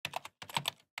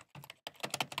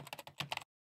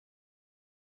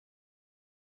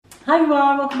Hi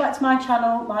everyone, welcome back to my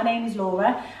channel. My name is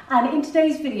Laura and in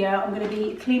today's video I'm going to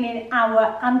be cleaning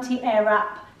our anti-air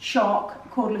wrap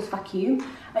shark cordless vacuum.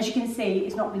 As you can see,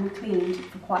 it's not been cleaned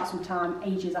for quite some time,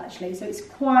 ages actually, so it's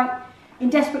quite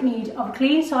in desperate need of a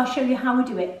clean, so I'll show you how we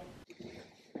do it.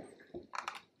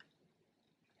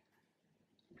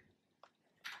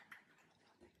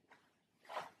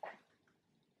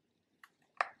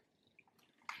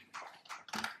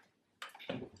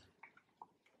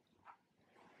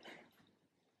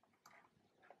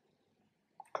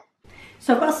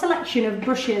 So I've got a selection of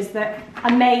brushes that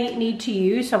I may need to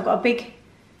use. So I've got a big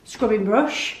scrubbing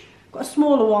brush, I've got a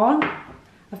smaller one,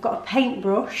 I've got a paint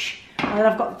brush, and then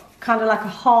I've got kind of like a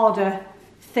harder,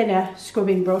 thinner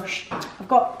scrubbing brush. I've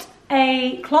got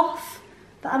a cloth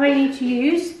that I may need to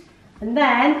use, and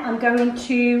then I'm going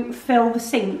to fill the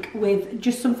sink with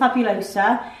just some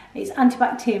Fabulosa. It's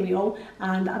antibacterial,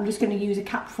 and I'm just going to use a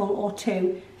capful or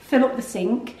two, fill up the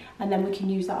sink, and then we can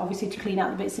use that obviously to clean out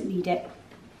the bits that need it.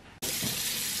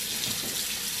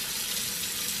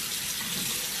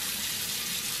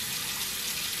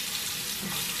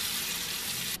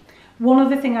 One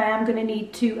other thing I am going to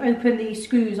need to open the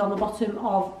screws on the bottom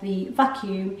of the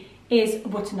vacuum is a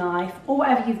butter knife, or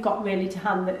whatever you've got really to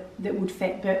hand that would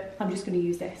fit, but I'm just going to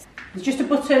use this. There's just a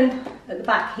button at the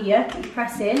back here that you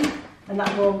press in, and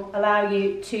that will allow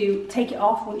you to take it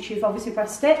off once you've obviously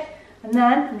pressed it. And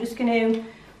then I'm just going to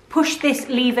push this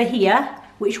lever here,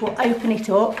 which will open it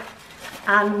up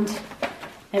and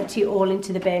empty it all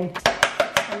into the bin.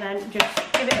 And then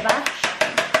just give it a bash,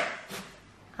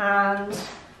 and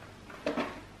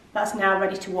that's now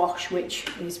ready to wash, which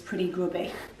is pretty grubby.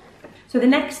 So the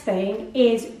next thing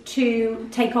is to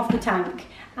take off the tank,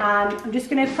 and I'm just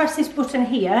going to press this button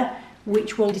here,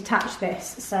 which will detach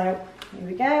this. So here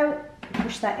we go,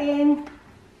 push that in,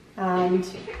 and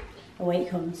away it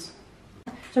comes.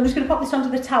 So I'm just going to pop this onto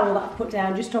the towel that I've put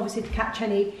down, just obviously to catch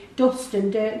any dust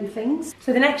and dirt and things.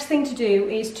 So the next thing to do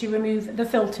is to remove the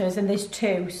filters, and there's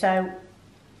two. So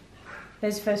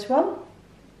there's the first one,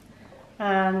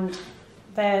 and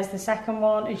there's the second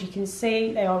one. As you can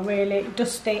see, they are really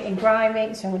dusty and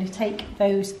grimy, so I'm going to take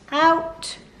those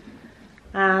out.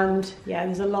 And yeah,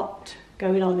 there's a lot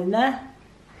going on in there.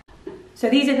 So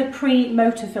these are the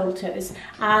pre-motor filters,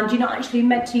 and you're not actually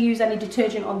meant to use any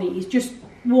detergent on these, just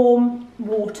warm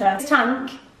water. This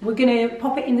tank, we're going to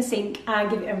pop it in the sink and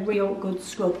give it a real good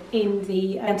scrub in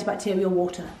the antibacterial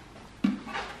water.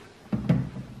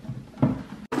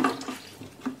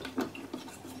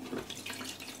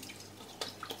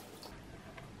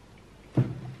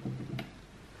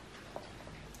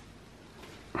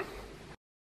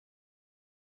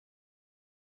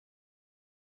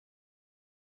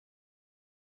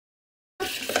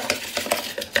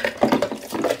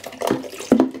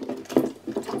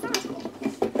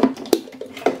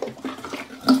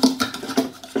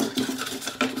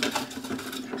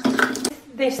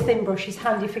 This thin brush is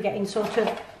handy for getting sort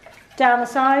of down the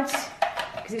sides,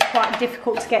 because it's quite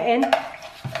difficult to get in.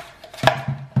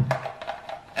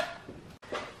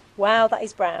 Wow, that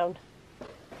is brown.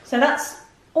 So that's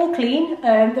all clean.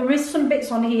 There is some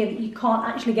bits on here that you can't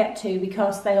actually get to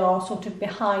because they are sort of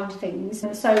behind things.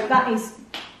 So that is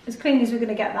as clean as we're going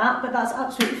to get that, but that's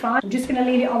absolutely fine. I'm just going to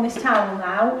leave it on this towel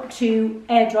now to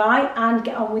air dry and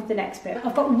get on with the next bit.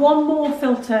 I've got one more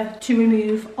filter to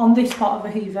remove on this part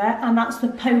of the Hoover, and that's the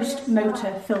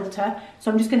post-motor filter.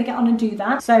 So I'm just going to get on and do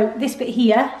that. So this bit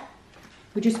here,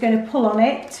 we're just going to pull on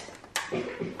it,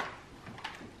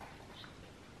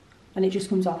 and it just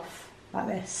comes off like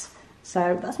this.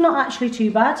 So that's not actually too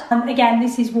bad. And again,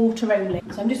 this is water only.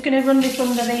 So I'm just going to run this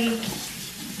under the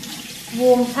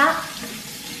warm tap.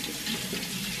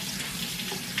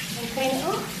 Clean it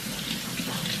off.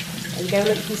 There we go,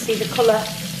 look, you can see the colour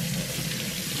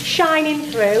shining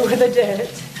through the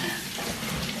dirt.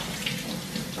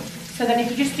 So then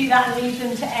if you just do that and leave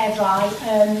them to air dry,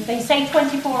 they say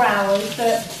 24 hours,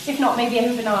 but if not, maybe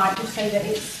overnight, just so that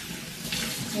it's,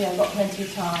 you know, got plenty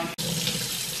of time.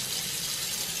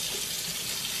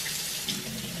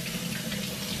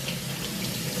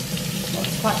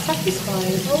 That's quite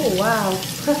satisfying. Oh wow,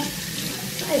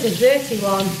 that is a dirty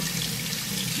one.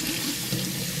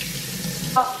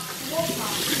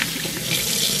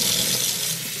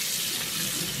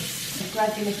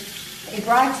 Gradually getting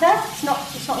brighter. It's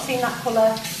not seen that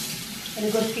colour in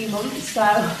a good few months, so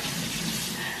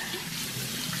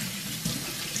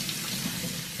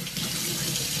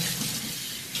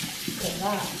look at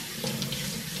that.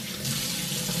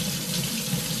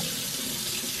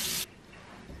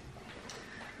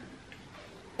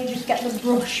 You just get the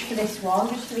brush for this one,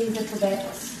 just for these little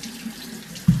bits.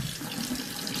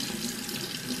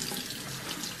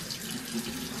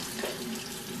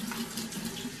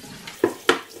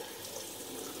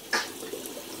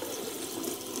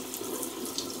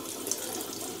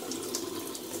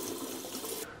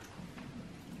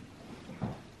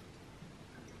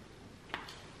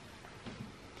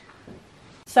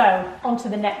 So, on to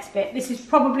the next bit. This is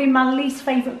probably my least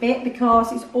favourite bit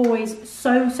because it's always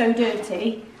so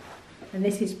dirty. And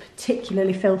this is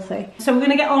particularly filthy. So we're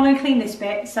going to get on and clean this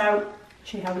bit, so I'll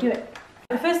show you how we do it.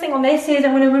 The first thing on this is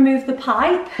I'm going to remove the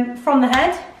pipe from the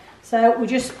head. So we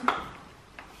just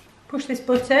push this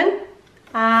button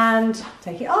and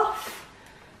take it off.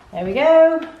 There we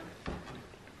go.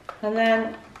 And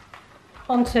then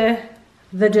onto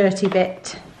the dirty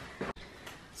bit.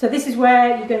 So this is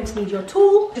where you're going to need your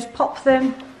tool. Just pop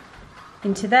them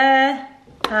into there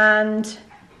and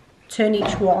turn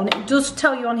each one. It does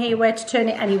tell you on here where to turn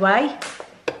it anyway.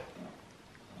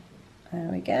 There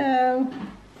we go.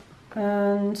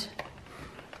 And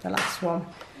the last one.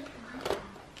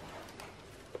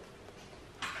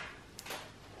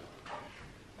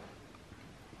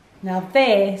 Now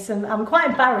this, and I'm quite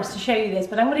embarrassed to show you this,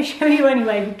 but I'm going to show you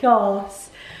anyway because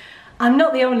I'm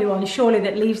not the only one, surely,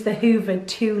 that leaves the Hoover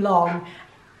too long.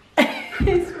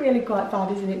 It's really quite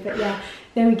bad, isn't it? But yeah,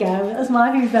 there we go. That's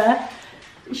my Hoover.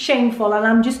 Shameful. And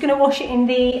I'm just going to wash it in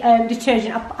the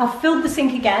detergent. I've filled the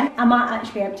sink again. I might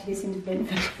actually empty this in the bin.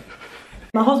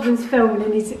 My husband's filming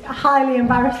and he's highly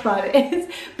embarrassed by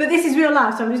this. But this is real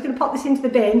life, so I'm just going to pop this into the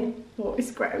bin. Oh, it's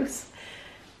gross.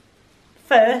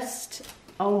 First,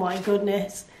 oh my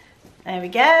goodness. There we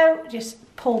go.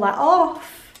 Just pull that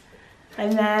off.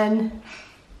 And then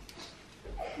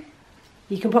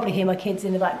you can probably hear my kids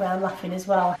in the background laughing as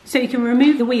well. So you can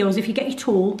remove the wheels if you get your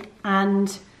tool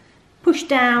and push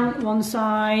down one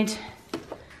side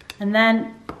and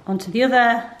then onto the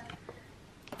other.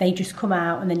 They just come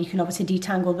out and then you can obviously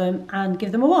detangle them and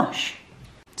give them a wash.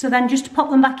 So then just to pop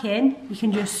them back in, you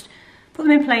can just put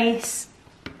them in place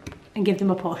and give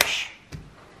them a push.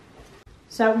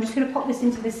 So I'm just going to pop this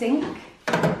into the sink.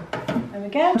 There we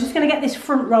go. I'm just going to get this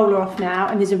front roller off now,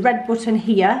 and there's a red button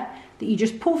here that you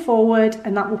just pull forward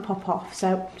and that will pop off. So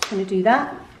I'm just going to do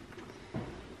that.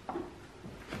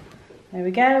 There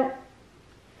we go.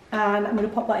 And I'm going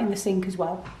to pop that in the sink as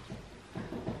well.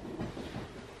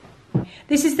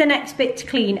 This is the next bit to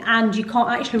clean, and you can't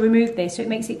actually remove this, so it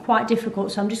makes it quite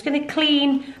difficult. So I'm just going to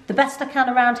clean the best I can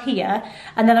around here,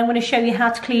 and then I'm going to show you how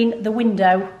to clean the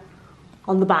window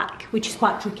on the back, which is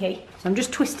quite tricky. So I'm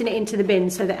just twisting it into the bin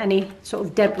so that any sort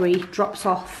of debris drops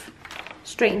off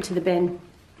straight into the bin.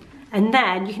 And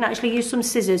then you can actually use some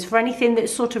scissors for anything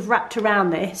that's sort of wrapped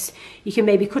around this. You can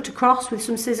maybe cut across with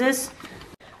some scissors.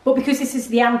 But because this is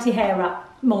the anti-hair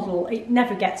wrap model, it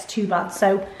never gets too bad.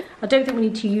 So I don't think we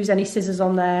need to use any scissors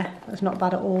on there. That's not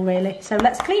bad at all, really. So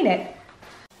let's clean it.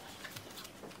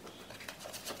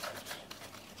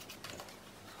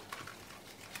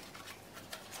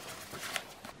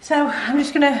 So I'm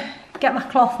just going to get my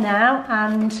cloth now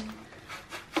and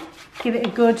give it a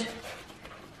good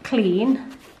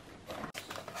clean.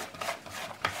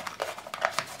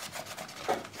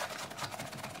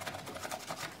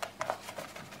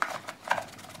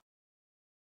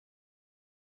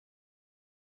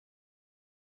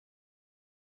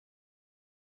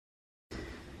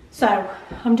 So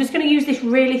I'm just going to use this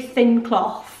really thin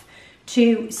cloth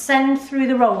to send through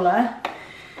the roller,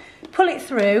 pull it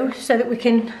through so that we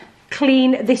can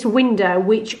clean this window,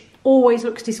 which always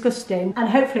looks disgusting, and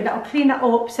hopefully that'll clean that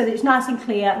up so that it's nice and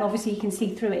clear, and obviously you can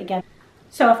see through it again.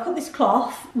 So I've cut this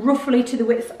cloth roughly to the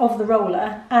width of the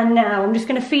roller, and now I'm just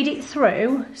going to feed it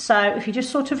through. So if you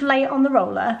just sort of lay it on the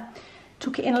roller,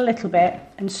 tuck it in a little bit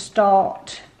and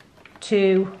start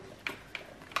to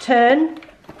turn,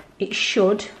 it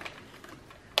should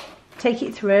take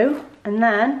it through, and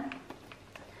then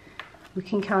we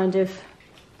can kind of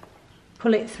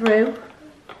pull it through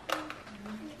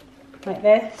like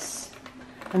this,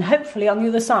 and hopefully on the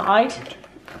other side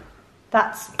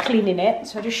that's cleaning it.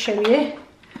 So I'll just show you.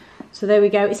 So there we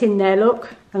go, it's in there,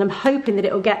 look, and I'm hoping that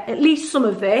it'll get at least some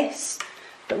of this,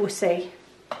 but we'll see.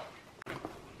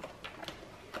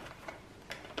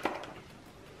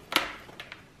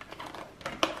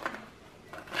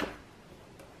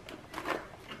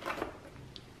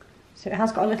 So it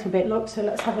has got a little bit, look, so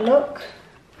let's have a look.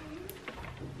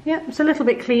 Yeah, it's a little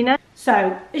bit cleaner.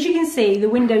 So, as you can see, the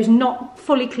window's not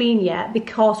fully clean yet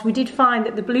because we did find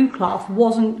that the blue cloth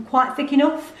wasn't quite thick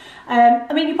enough.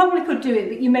 I mean, you probably could do it,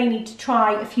 but you may need to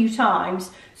try a few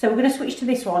times. So we're going to switch to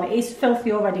this one. It is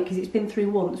filthy already because it's been through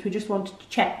once. We just wanted to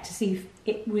check to see if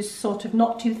it was sort of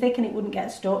not too thick and it wouldn't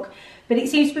get stuck. But it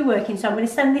seems to be working, so I'm going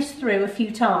to send this through a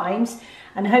few times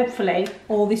and hopefully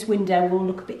all this window will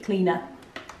look a bit cleaner.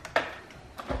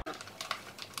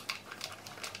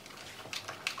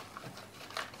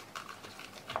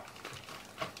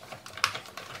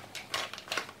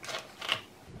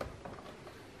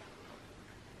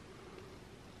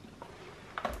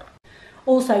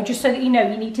 Also, just so that you know,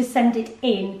 you need to send it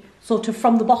in sort of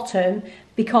from the bottom,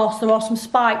 because there are some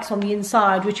spikes on the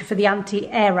inside which are for the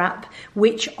anti-air wrap,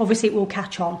 which obviously it will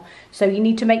catch on. So you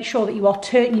need to make sure that you are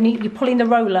you're pulling the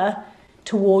roller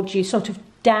towards you, sort of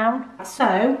down.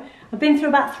 So I've been through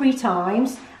about 3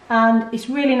 times and it's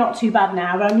really not too bad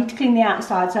now, but I need to clean the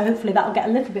outside, so hopefully that'll get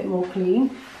a little bit more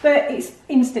clean, but it's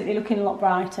instantly looking a lot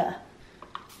brighter.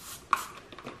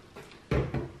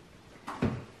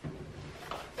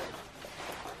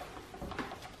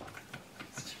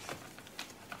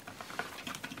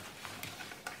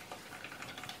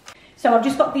 So I've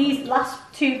just got these last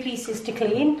 2 pieces to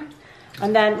clean,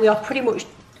 and then we are pretty much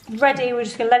ready. We're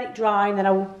just going to let it dry and then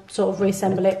I'll sort of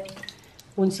reassemble it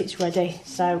once it's ready.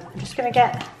 So I'm just going to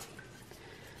get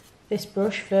this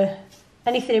brush for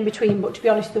anything in between, but to be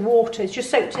honest, the water, it's just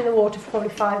soaked in the water for probably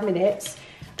 5 minutes.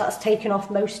 That's taken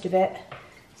off most of it.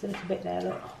 There's a little bit there,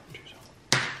 look.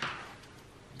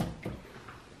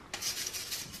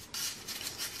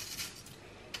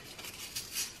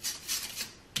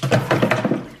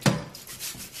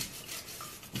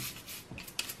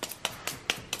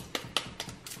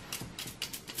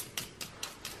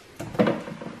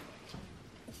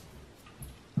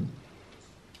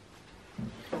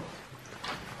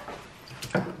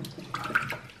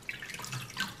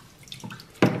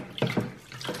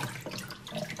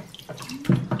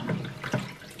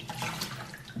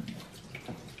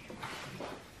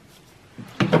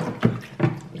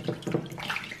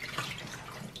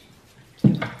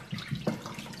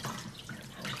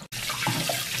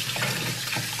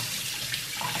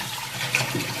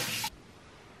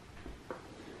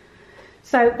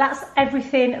 So that's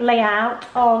everything lay out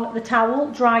on the towel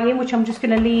drying, which I'm just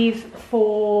going to leave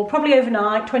for probably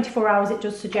overnight, 24 hours it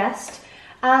does suggest.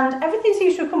 And everything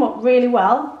seems to have come up really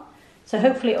well. So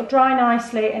hopefully it'll dry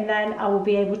nicely and then I will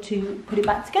be able to put it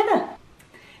back together.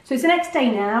 So it's the next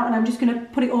day now and I'm just going to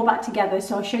put it all back together.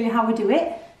 So I'll show you how I do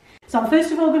it. So I'm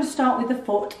first of all going to start with the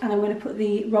foot and I'm going to put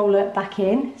the roller back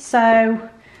in. So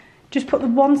just put the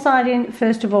one side in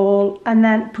first of all and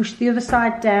then push the other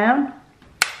side down.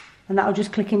 And that'll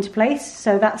just click into place.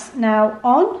 So that's now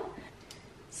on.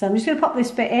 So I'm just going to pop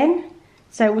this bit in.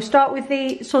 So we'll start with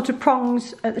the sort of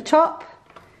prongs at the top,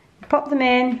 pop them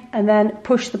in and then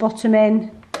push the bottom in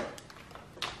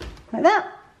like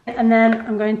that. And then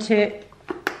I'm going to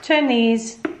turn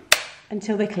these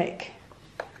until they click.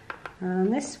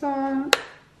 And this one.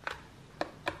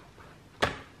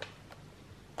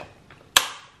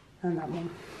 And that one.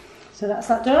 So that's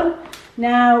that done.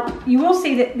 Now you will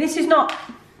see that this is not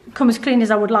come as clean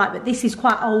as I would like, but this is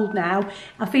quite old now.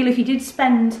 I feel if you did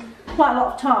spend quite a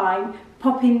lot of time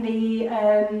popping the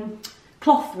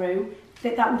cloth through,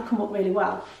 that would come up really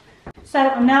well. So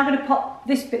I'm now going to pop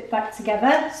this bit back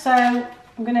together. So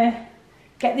I'm going to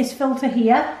get this filter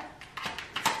here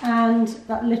and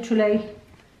that literally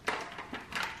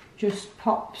just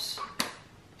pops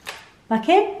back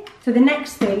in. So the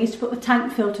next thing is to put the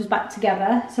tank filters back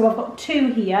together. So I've got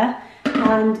 2 here.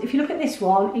 And if you look at this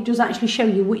one, it does actually show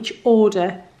you which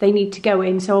order they need to go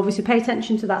in. So obviously pay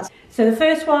attention to that. So the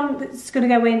first one that's going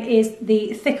to go in is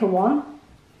the thicker one.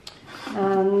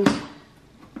 And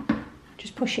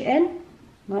just push it in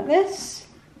like this.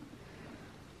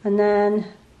 And then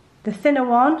the thinner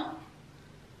one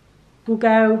will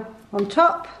go on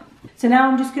top. So now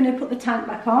I'm just going to put the tank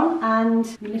back on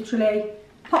and literally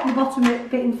pop the bottom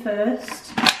bit in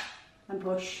first and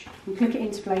push and click it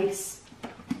into place.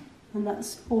 And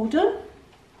that's all done.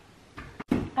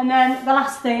 And then the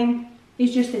last thing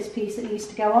is just this piece that needs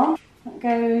to go on. That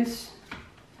goes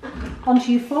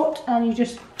onto your foot and you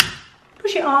just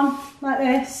push it on like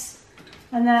this.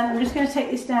 And then I'm just going to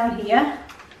take this down here,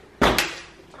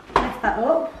 lift that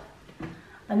up,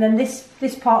 and then this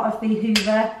part of the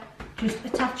hoover just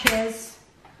attaches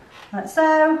like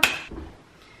so.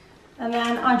 And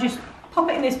then I just pop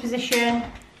it in this position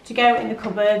to go in the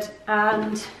cupboard,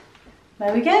 and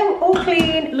there we go, all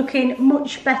clean, looking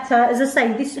much better. As I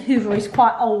say, this hoover is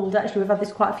quite old actually, we've had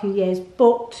this quite a few years,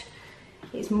 but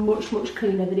it's much, much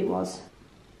cleaner than it was.